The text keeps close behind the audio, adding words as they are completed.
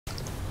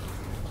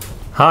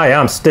Hi,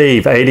 I'm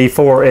Steve,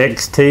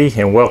 84XT,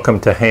 and welcome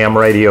to Ham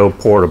Radio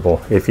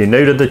Portable. If you're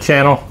new to the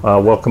channel,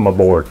 welcome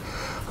aboard.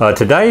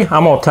 Today,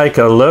 I'm going to take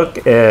a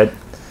look at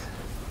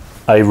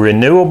a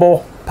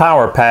renewable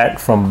power pack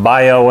from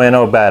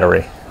Bioenno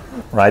battery.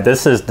 Right,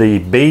 this is the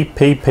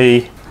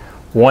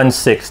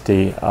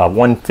BPP-160, a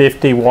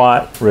 150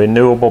 watt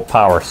renewable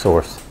power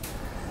source.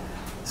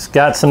 It's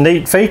got some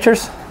neat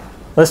features.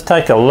 Let's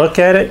take a look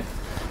at it,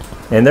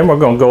 and then we're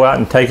going to go out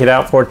and take it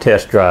out for a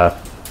test drive.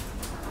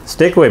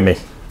 Stick with me.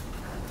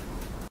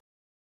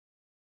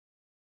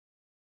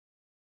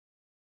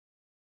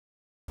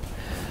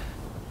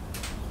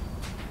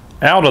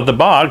 Out of the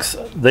box,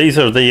 these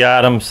are the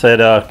items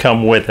that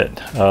come with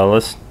it.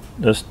 Let's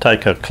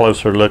take a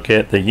closer look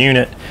at the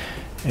unit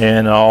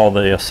and all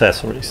the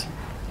accessories.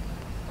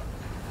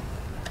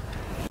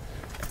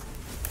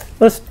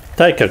 Let's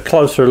take a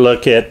closer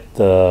look at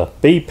the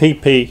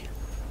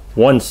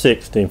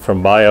BPP-160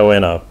 from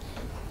Bioenno.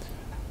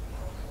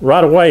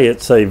 Right away,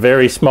 it's a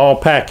very small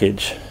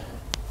package.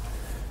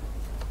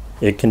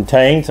 It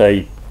contains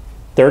a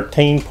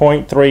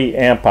 13.3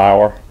 amp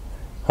hour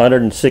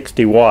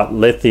 160 watt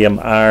lithium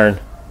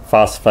iron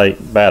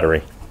phosphate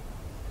battery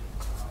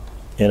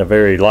in a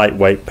very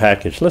lightweight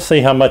package. Let's see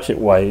how much it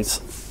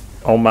weighs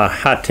on my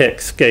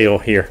high-tech scale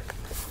here.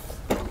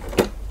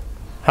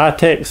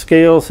 High-tech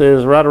scales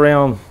is right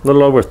around a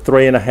little over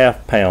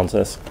 3.5 pounds.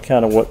 That's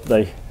kind of what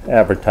they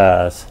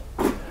advertise.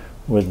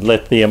 With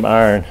lithium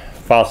iron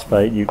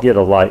phosphate, you get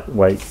a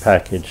lightweight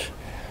package.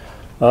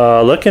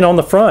 Looking on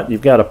the front,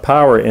 you've got a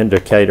power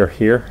indicator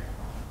here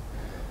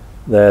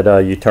that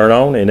you turn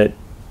on, and it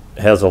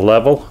has a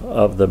level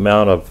of the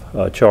amount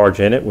of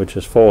charge in it, which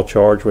is full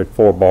charge with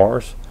 4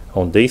 bars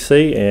on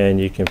DC, and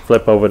you can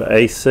flip over to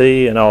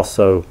AC and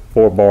also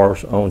 4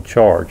 bars on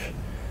charge.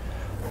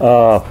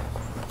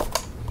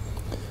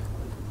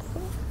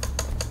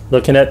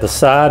 Looking at the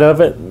side of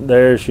it,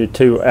 there's your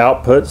 2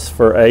 outputs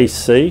for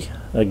AC.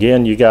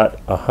 Again, you got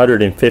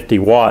 150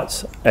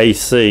 watts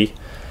AC.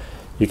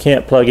 You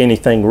can't plug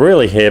anything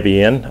really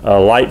heavy in, a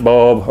light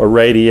bulb, a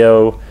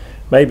radio,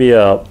 maybe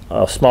a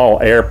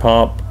small air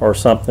pump or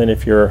something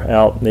if you're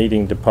out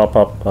needing to pump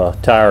up a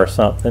tire or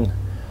something.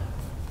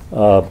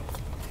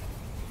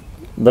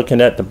 Looking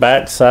at the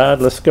back side,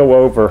 let's go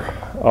over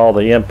all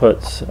the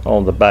inputs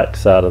on the back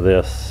side of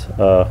this.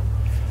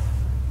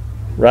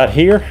 Right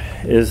here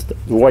is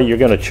the way you're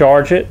going to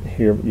charge it.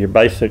 Your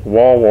basic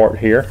wall wart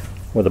here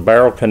with a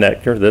barrel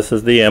connector. This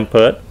is the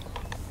input,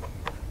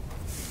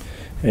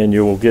 and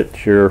you will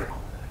get your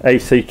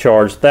AC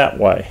charged that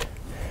way.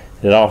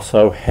 It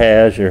also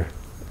has your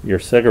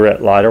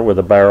cigarette lighter with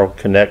a barrel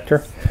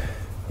connector.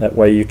 That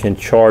way you can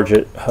charge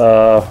it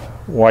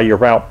while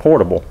you're out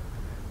portable.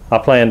 I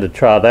plan to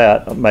try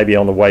that maybe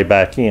on the way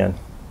back in.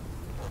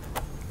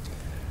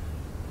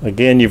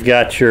 Again, you've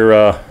got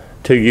your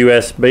 2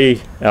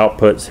 USB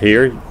outputs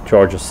here.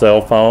 Charge a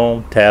cell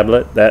phone,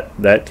 tablet.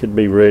 That could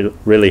be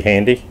really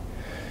handy.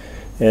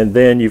 And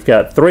then you've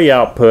got 3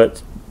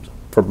 outputs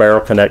for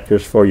barrel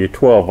connectors for your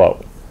 12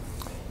 volt.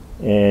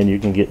 And you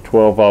can get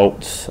 12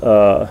 volts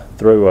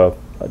through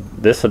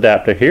this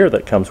adapter here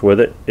that comes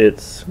with it.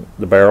 It's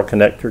the barrel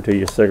connector to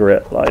your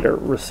cigarette lighter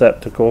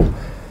receptacle.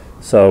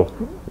 So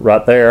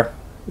right there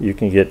you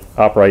can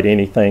operate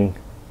anything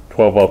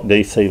 12 volt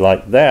DC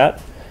like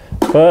that.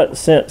 But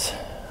since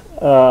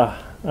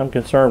I'm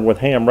concerned with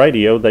ham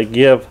radio, they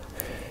give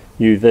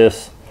you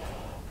this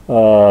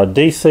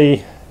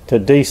DC to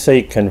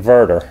DC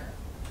converter,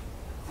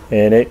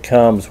 and it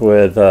comes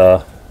with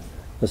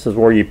this is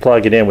where you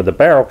plug it in with the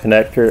barrel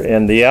connector,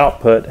 and the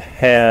output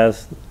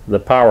has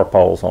the power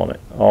poles on it.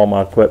 All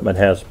my equipment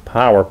has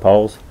power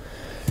poles,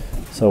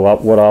 so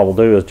what I will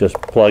do is just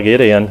plug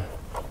it in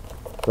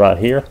right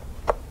here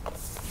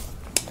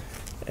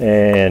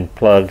and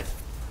plug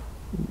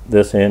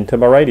this into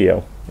my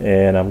radio,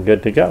 and I'm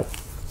good to go.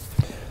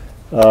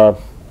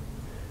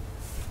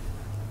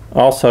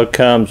 Also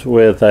comes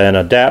with an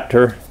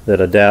adapter that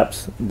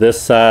adapts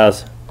this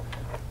size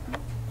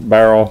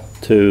barrel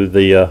to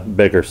the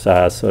bigger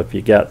size, so if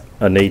you got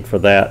a need for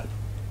that,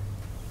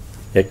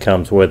 it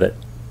comes with it.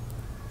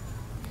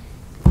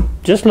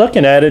 Just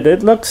looking at it,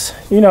 it looks,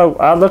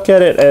 I look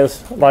at it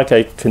as like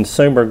a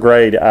consumer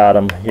grade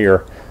item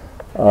here,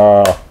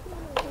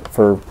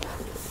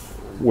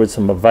 with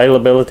some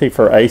availability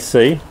for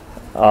AC.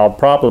 I'll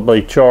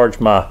probably charge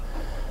my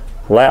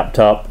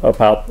laptop up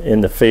out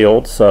in the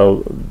field,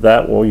 so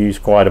that will use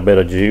quite a bit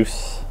of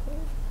juice,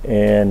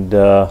 and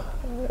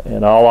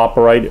I'll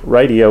operate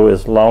radio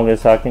as long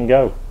as I can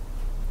go.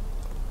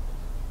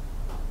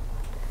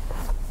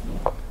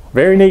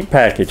 Very neat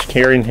package,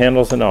 carrying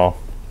handles and all.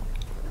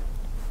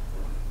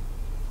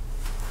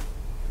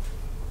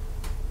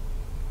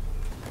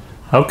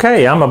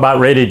 Okay, I'm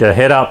about ready to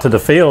head out to the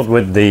field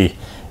with the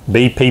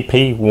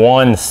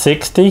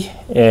BPP-160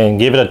 and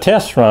give it a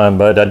test run,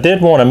 but I did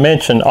want to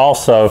mention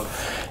also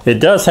it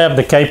does have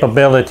the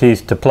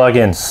capabilities to plug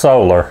in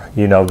solar.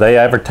 They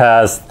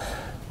advertise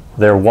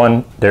their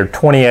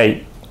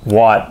 28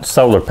 watt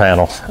solar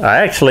panel. I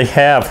actually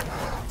have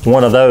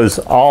one of those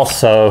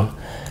also,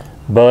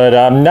 But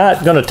I'm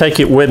not going to take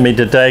it with me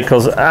today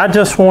because I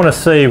just want to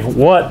see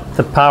what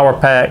the power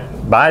pack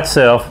by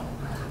itself,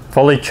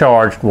 fully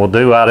charged, will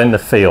do out in the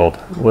field.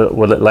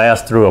 Will it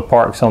last through a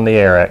Parks on the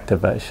Air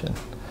activation?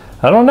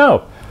 I don't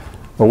know,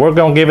 but we're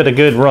going to give it a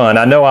good run.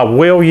 I know I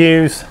will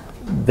use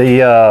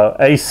the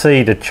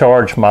AC to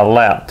charge my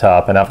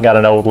laptop, and I've got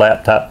an old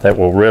laptop that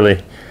will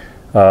really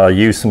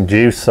use some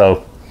juice,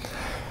 so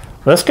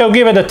let's go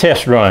give it a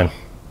test run.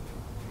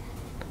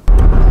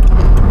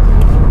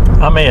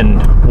 I'm in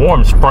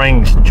Warm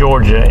Springs,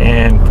 Georgia,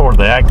 and for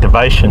the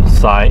activation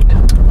site,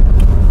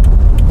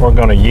 we're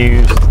going to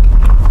use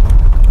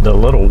the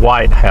little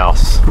White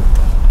House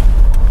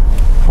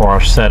for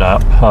our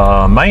setup,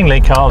 mainly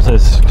because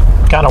it's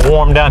kind of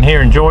warm down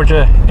here in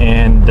Georgia,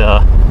 and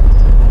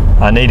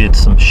I needed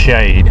some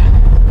shade.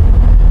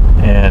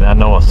 And I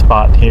know a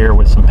spot here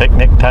with some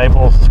picnic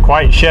tables. It's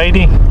quite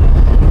shady,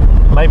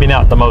 maybe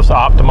not the most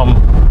optimum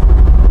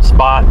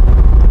spot,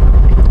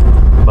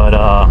 but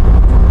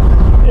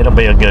it'll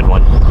be a good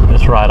one.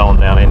 It's right on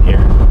down in here.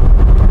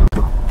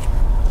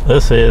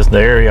 This is the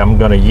area I'm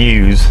going to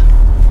use.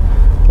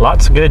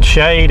 Lots of good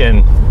shade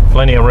and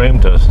plenty of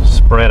room to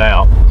spread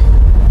out.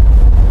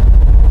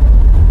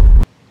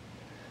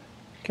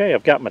 Okay,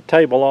 I've got my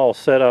table all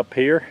set up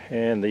here,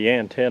 and the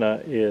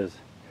antenna is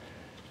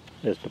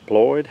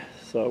deployed.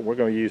 So we're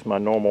going to use my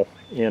normal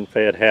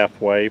end-fed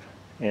half-wave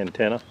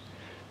antenna.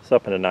 It's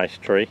up in a nice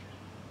tree.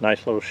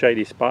 Nice little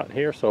shady spot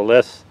here. So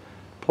let's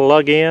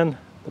plug in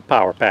the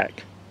power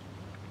pack.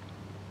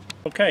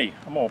 Okay,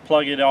 I'm going to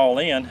plug it all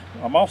in.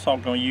 I'm also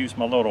going to use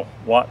my little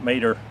watt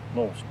meter,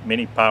 little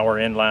mini power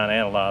inline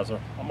analyzer.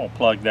 I'm going to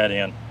plug that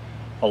in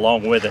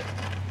along with it.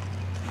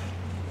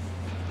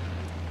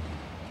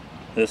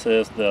 This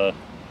is the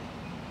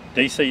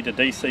DC to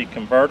DC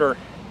converter.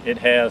 It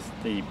has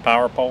the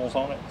power poles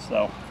on it,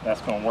 so that's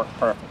going to work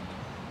perfect.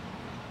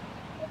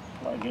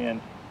 Plug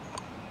in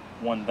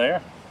one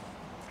there.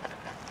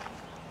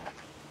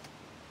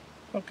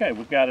 Okay,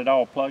 we've got it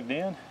all plugged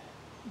in.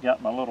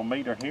 Got my little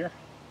meter here.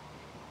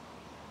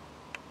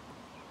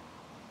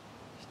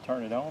 Let's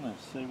turn it on and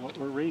see what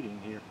we're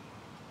reading here.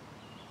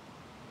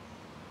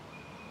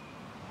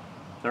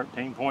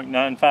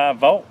 13.95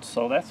 volts,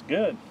 so that's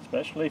good,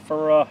 especially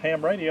for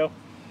ham radio.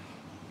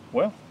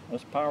 Well,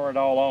 let's power it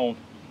all on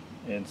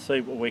and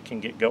see what we can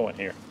get going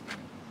here.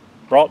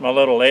 Brought my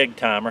little egg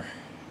timer.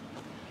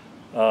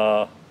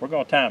 We're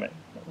going to time it.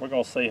 We're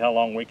going to see how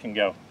long we can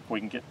go. If we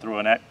can get through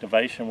an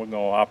activation, we're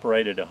going to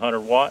operate at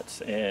 100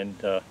 watts and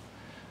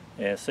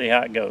see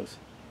how it goes.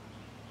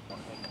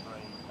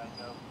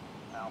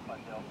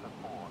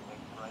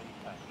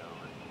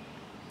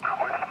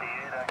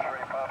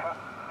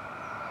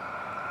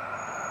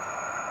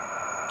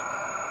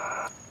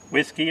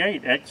 Whiskey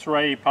 8,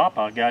 X-Ray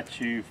Papa, got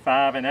you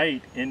 5 and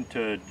 8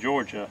 into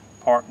Georgia.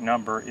 Park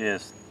number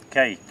is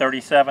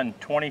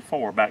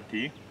K3724. Back to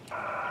you. Okay,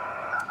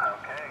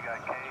 got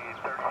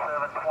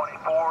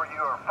K3724.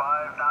 You are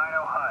 59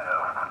 Ohio.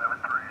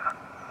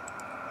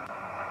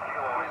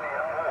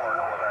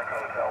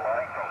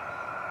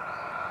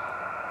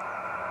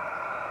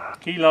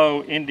 73.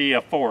 Kilo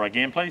India 4.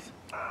 Again, please.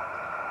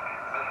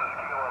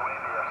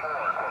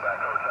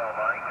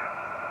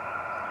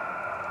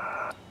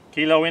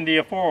 Kilo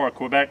India 4,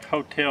 Quebec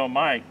Hotel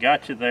Mike,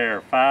 got you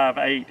there,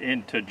 5-8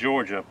 into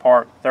Georgia,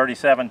 Park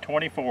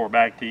 3724,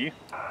 back to you.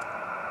 QSL,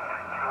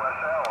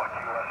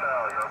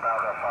 you're about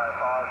a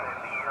 5-5 in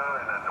here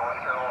in North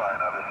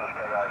Carolina. This is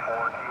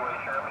KI4,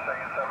 QHM,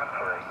 saying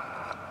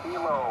 73.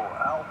 Kilo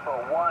Alpha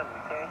 1,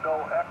 Tango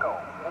Echo,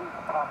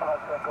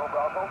 Papa Tango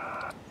Bravo.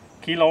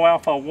 Kilo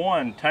Alpha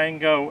 1,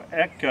 Tango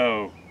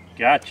Echo,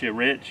 got you,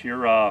 Rich,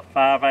 you're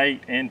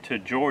 5-8 into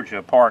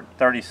Georgia, Park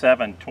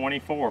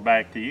 3724,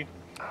 back to you.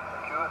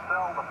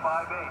 QSL to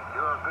 5-8.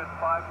 You're a good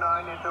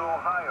 5-9 into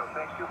Ohio.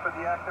 Thank you for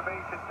the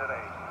activation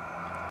today.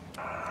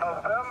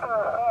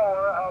 November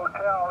 4,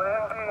 Hotel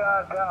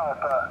India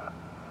Delta.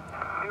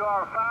 You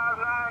are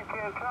 5-9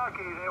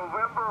 Kentucky.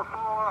 November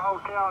 4,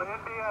 Hotel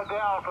India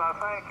Delta.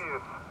 Thank you.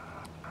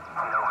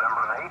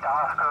 November 8,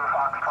 Oscar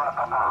Foxtrot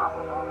Papa.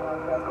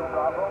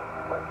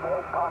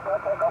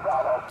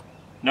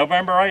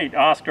 November 8,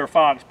 Oscar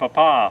Fox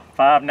Papa,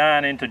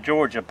 5-9 into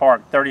Georgia,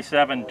 Park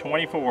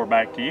 3724,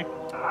 back to you.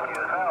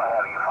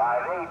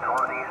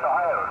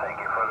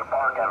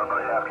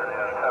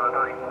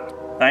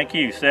 Thank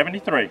you,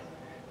 73.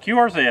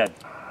 QRZ.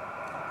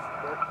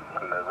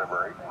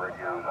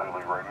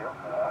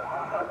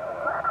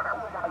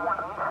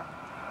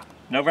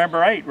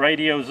 November 8,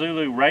 Radio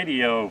Zulu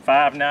Radio,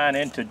 5-9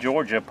 into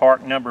Georgia.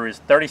 Park number is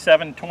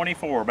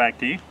 3724. Back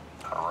to you.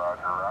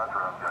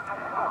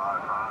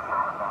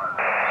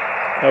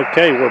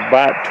 Okay, we're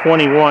about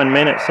 21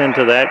 minutes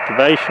into the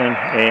activation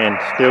and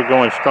still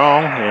going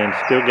strong and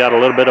still got a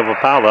little bit of a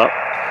pile up.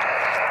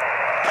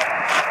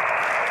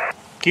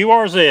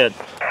 QRZ.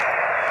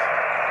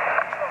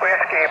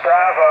 Whiskey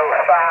Bravo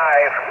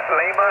 5,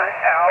 Lima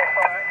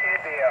Alpha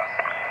India.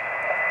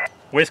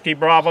 Whiskey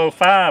Bravo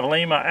 5,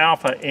 Lima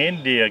Alpha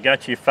India,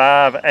 got you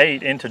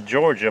 5-8 into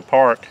Georgia,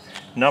 Park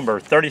number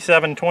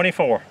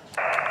 3724.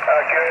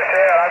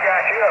 QSL, I got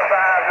you a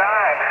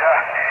 5-9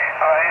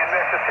 in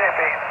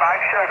Mississippi.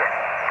 Mike Sugar.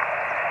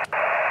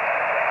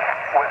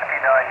 Whiskey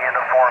 9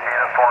 uniform.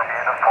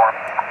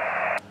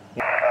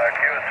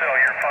 QSL,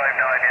 you're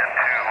 5-9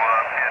 into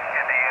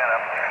Indiana.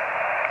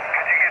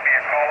 Could you give me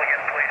a call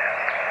again, please?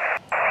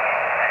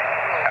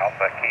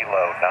 Alpha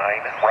Kilo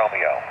 9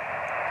 Romeo.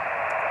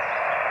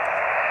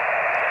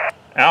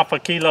 Alpha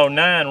Kilo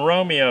 9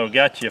 Romeo,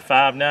 got you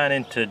 5-9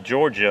 into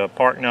Georgia.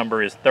 Park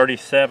number is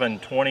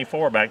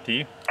 3724. Back to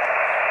you. 5-9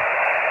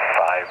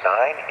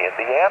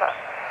 Indiana.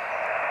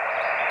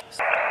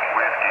 Whiskey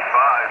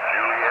 5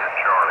 Juliet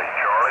Charlie.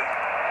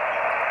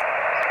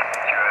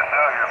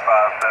 QSL, you're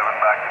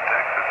 5-7 back to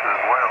Texas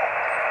as well.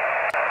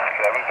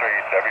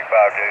 7-3 W5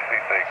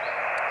 JCC.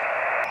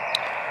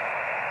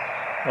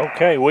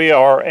 Okay, we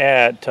are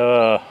at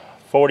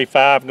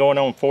 45 going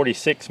on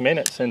 46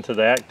 minutes into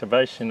the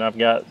activation. I've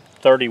got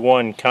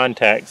 31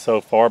 contacts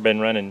so far, been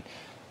running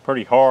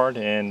pretty hard,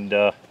 and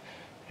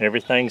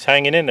everything's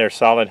hanging in there,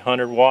 solid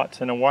 100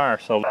 watts in a wire.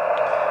 So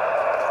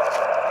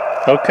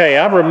okay,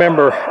 I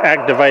remember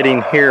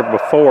activating here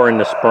before in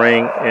the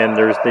spring, and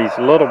there's these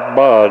little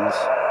bugs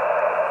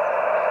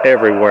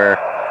everywhere.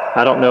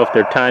 I don't know if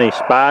they're tiny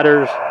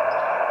spiders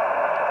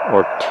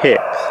or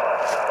ticks,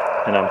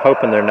 and I'm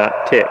hoping they're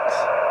not ticks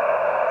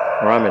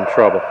or I'm in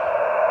trouble,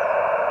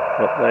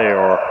 but they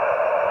are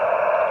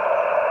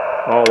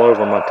all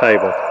over my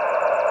table.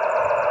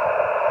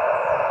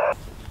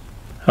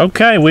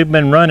 Okay, we've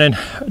been running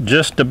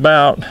just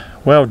about,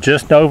 well,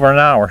 just over an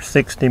hour,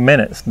 60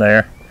 minutes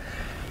there,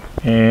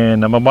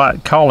 and I'm about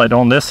to call it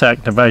on this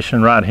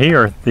activation right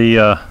here.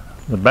 The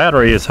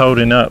battery is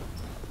holding up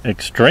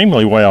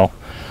extremely well.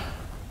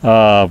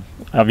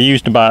 I've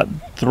used about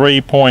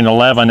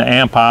 3.11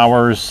 amp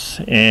hours,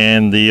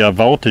 and the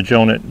voltage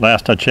on it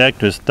last I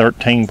checked is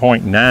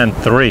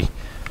 13.93,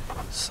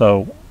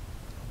 so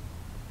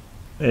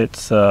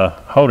it's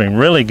holding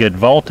really good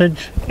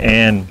voltage.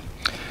 And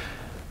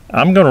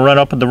I'm going to run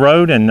up the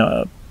road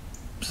and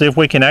see if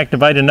we can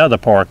activate another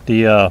park.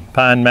 The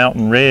Pine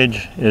Mountain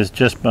Ridge is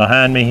just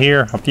behind me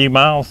here a few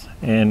miles,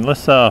 and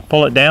let's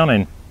pull it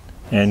down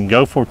and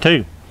go for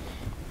 2.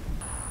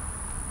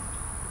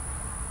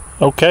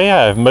 Okay,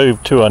 I've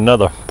moved to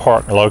another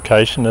park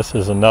location. This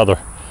is another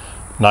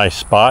nice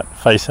spot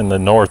facing the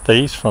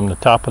northeast from the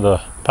top of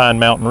the Pine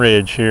Mountain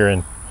Ridge here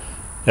in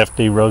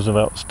F.D.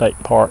 Roosevelt State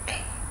Park.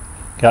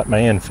 Got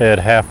my end-fed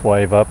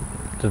half-wave up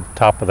to the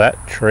top of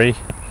that tree,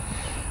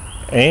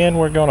 and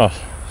we're gonna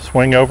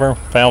swing over.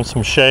 Found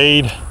some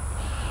shade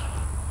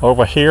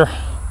over here.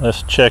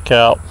 Let's check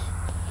out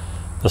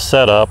the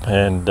setup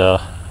and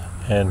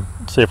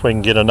see if we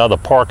can get another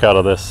park out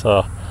of this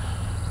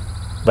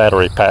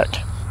battery pack.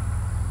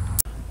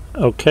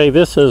 Okay,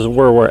 this is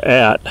where we're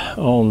at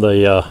on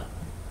the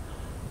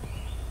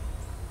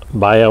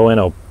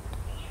Bioenno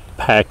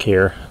pack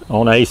here.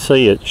 On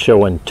AC it's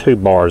showing 2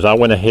 bars. I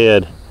went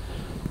ahead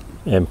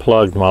and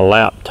plugged my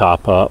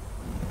laptop up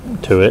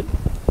to it.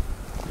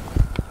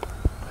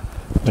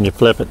 When you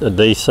flip it to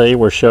DC,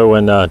 we're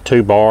showing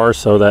 2 bars,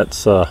 so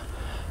that's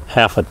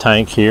half a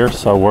tank here.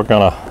 So we're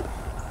gonna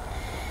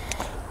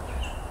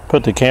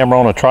put the camera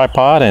on a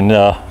tripod and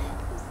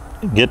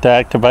get to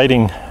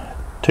activating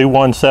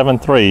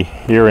 2173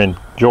 here in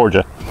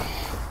Georgia.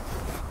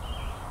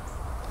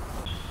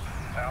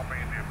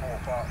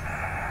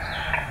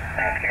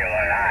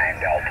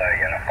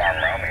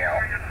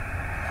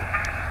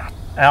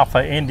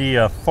 Alpha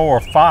India 4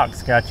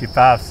 Fox, got you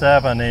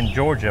 5-7 in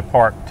Georgia,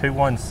 Park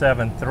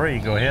 2173.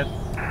 Go ahead.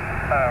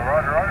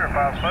 Roger,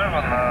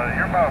 5-7.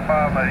 You're about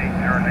 5-8.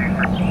 You're in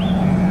Eastern.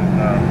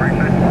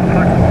 Appreciate you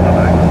flexible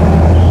today.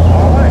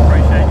 All right,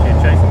 appreciate you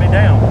chasing me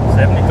down.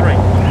 73.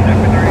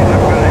 73.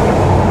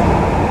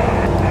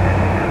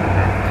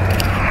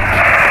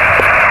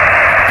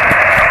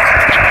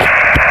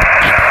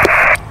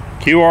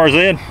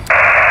 QRZ.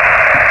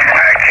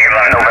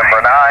 Kilo November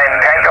 9,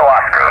 Tango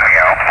Oscar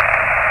Romeo.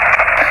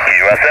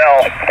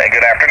 USL, hey,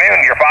 good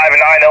afternoon. You're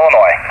 5-9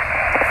 Illinois.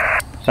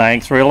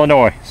 Thanks for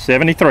Illinois.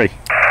 73. 73,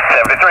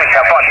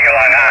 have fun. Kilo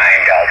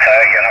 9 Delta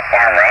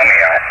Uniform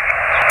Romeo.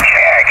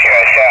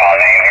 QSL,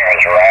 name here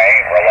is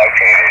Ray. We're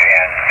located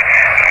in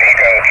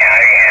Vigo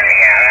County,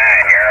 Indiana,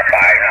 and you're a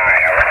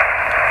 5-9,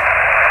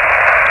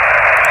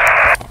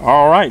 over.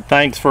 All right,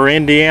 thanks for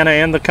Indiana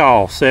and the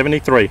call.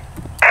 73.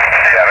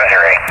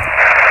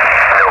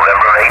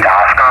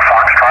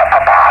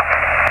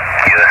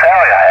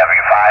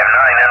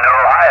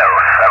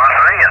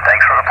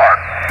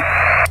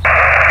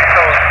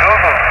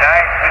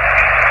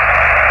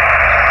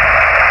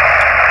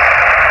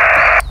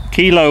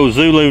 Kilo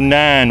Zulu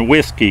 9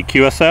 Whiskey,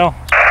 QSL.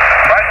 Roger,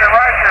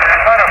 you're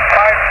about a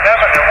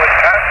 5-7 in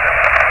Wisconsin.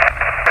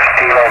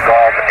 Kilo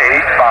Golf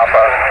 8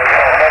 Papa.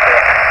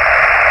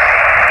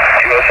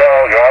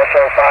 QSL, you're also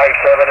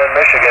 5-7 in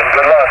Michigan.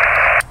 Good luck.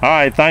 All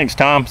right, thanks,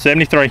 Tom.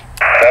 73.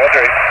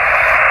 73.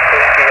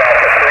 Whiskey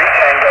Alpha 3,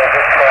 Tango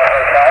Victor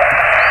Hotel.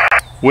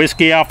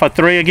 Whiskey Alpha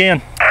 3 again.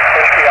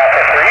 Whiskey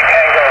Alpha 3,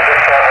 Tango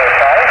Victor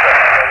Hotel.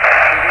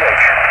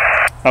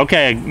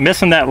 Okay,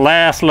 missing that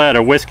last letter.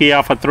 Whiskey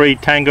Alpha 3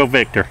 Tango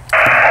Victor.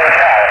 Whiskey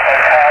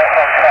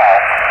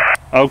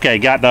Okay,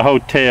 got the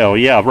hotel.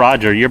 Yeah,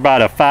 Roger. You're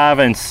about a 5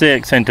 and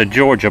 6 into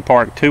Georgia,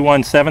 Park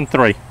 2173.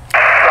 Roger,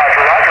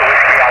 Roger.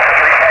 Whiskey Alpha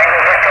 3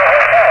 Tango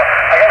Victor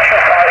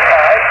Hotel.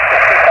 I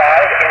got you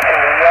 55 into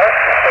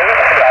New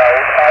York State.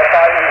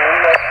 55 into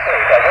New York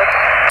State.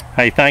 Over.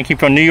 Hey, thank you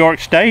from New York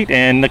State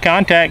and the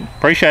contact.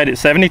 Appreciate it.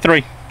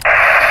 73.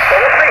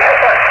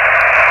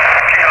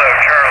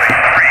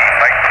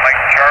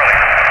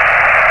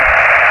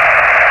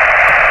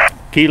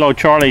 Kilo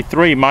Charlie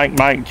 3,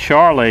 Mike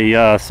Charlie,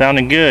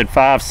 sounding good.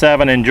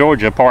 5-7 in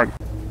Georgia, Park.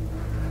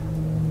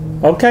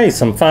 Okay,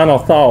 some final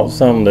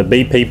thoughts on the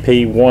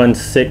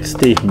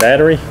BPP-160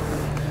 battery.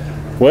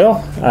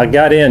 Well, I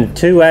got in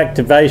 2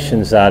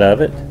 activations out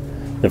of it.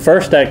 The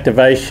first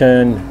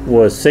activation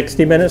was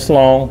 60 minutes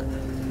long,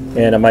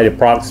 and I made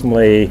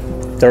approximately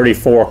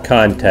 34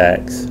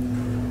 contacts.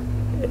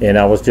 And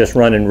I was just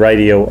running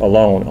radio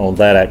alone on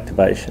that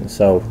activation.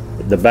 So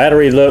the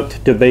battery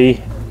looked to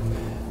be,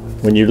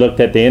 when you looked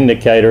at the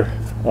indicator,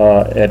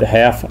 at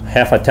half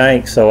a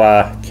tank, so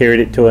I carried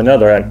it to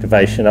another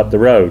activation up the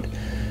road.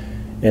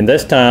 And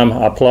this time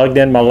I plugged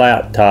in my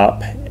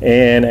laptop,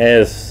 and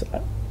as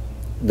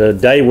the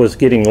day was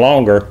getting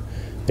longer,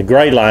 the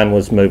gray line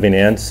was moving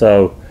in,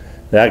 so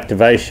the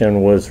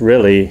activation was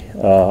really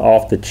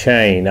off the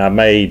chain. I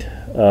made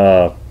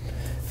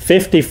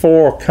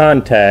 54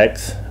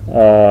 contacts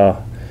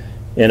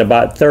in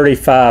about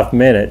 35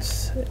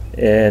 minutes,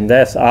 and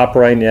that's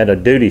operating at a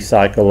duty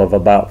cycle of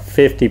about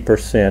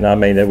 50%. I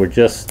mean, they were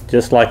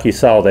just like you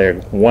saw there,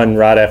 one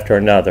right after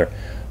another,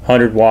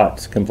 100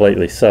 watts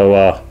completely. So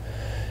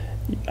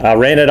I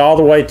ran it all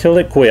the way till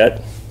it quit,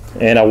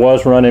 and I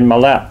was running my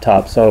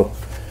laptop. So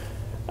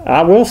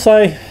I will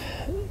say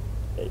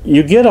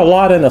you get a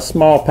lot in a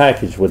small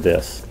package with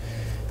this.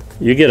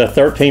 You get a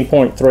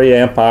 13.3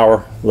 amp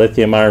hour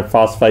lithium iron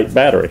phosphate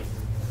battery.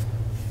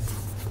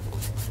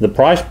 The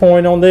price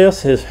point on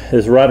this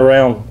is right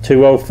around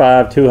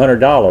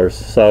 $200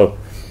 so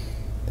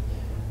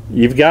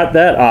you've got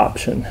that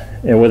option.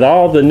 And with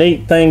all the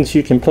neat things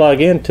you can plug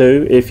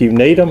into, if you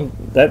need them,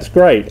 that's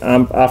great.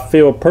 I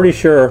feel pretty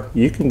sure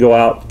you can go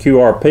out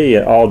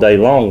QRP all day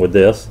long with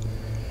this.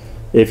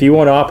 If you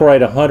want to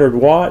operate 100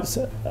 watts,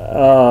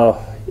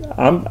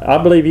 I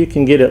believe you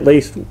can get at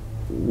least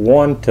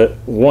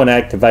one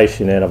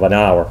activation in of an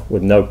hour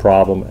with no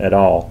problem at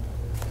all.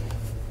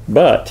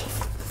 But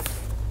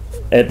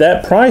at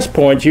that price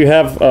point, you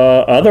have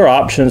other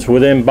options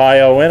within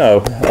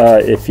Bioenno.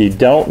 If you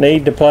don't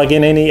need to plug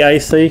in any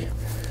AC,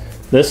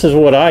 this is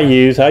what I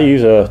use. I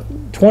use a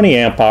 20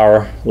 amp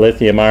hour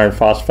lithium iron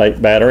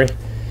phosphate battery,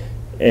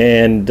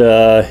 and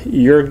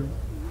your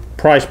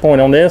price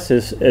point on this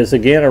is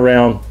again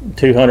around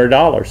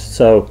 $200.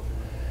 So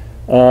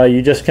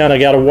you just kind of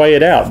got to weigh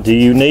it out. Do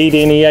you need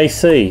any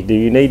AC? Do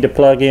you need to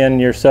plug in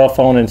your cell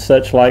phone and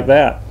such like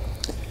that?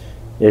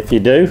 If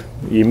you do,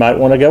 you might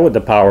want to go with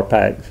the power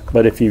packs.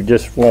 But if you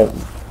just want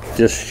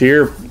just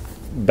sheer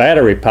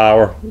battery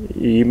power,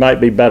 you might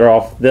be better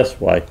off this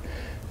way.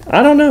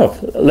 I don't know.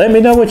 Let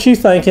me know what you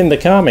think in the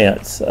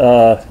comments.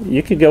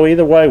 You could go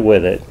either way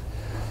with it.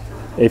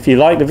 If you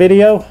like the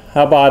video,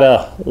 how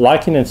about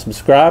liking and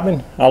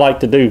subscribing? I like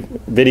to do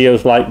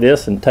videos like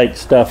this and take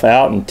stuff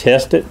out and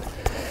test it.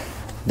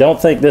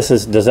 Don't think this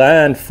is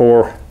designed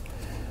for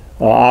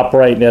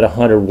operating at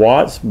 100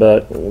 watts,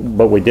 but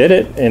we did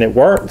it and it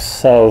works.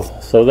 So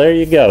there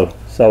you go.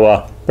 So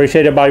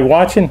appreciate everybody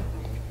watching.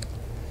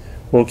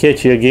 We'll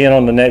catch you again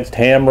on the next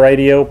ham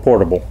radio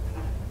portable.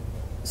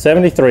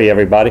 73,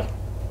 everybody.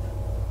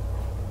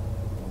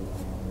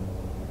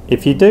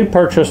 If you do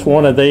purchase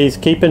one of these,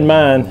 keep in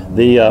mind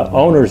the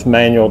owner's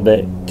manual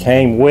that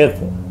came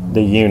with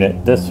the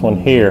unit, this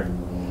one here,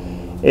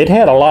 it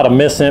had a lot of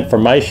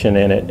misinformation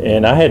in it,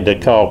 and I had to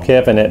call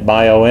Kevin at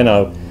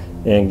Bioenno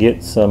and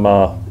get some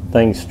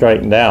things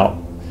straightened out.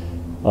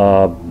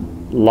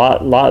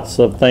 Lots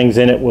of things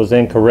in it was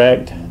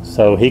incorrect,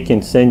 so he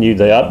can send you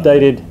the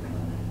updated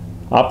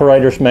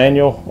operator's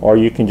manual, or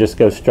you can just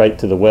go straight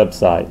to the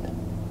website.